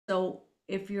So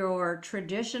if your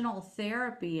traditional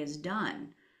therapy is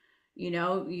done,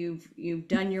 you've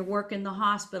done your work in the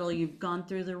hospital, you've gone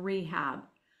through the rehab,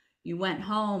 you went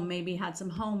home, maybe had some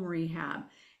home rehab,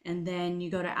 and then you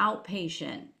go to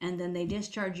outpatient, and then they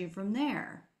discharge you from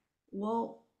there.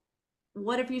 Well,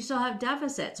 what if you still have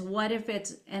deficits? What if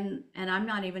it's, and I'm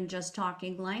not even just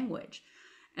talking language,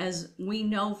 as we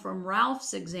know from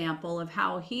Ralph's example of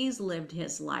how he's lived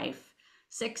his life.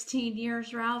 16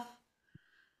 years, Ralph.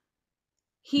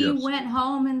 He Yes. went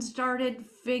home and started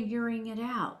figuring it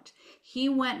out. He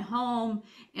went home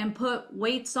and put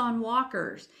weights on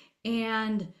walkers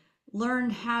and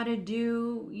learned how to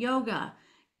do yoga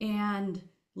and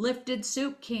lifted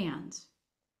soup cans.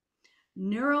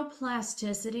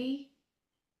 Neuroplasticity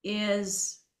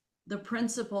is the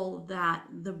principle that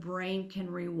the brain can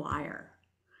rewire,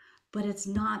 but it's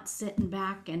not sitting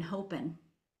back and hoping.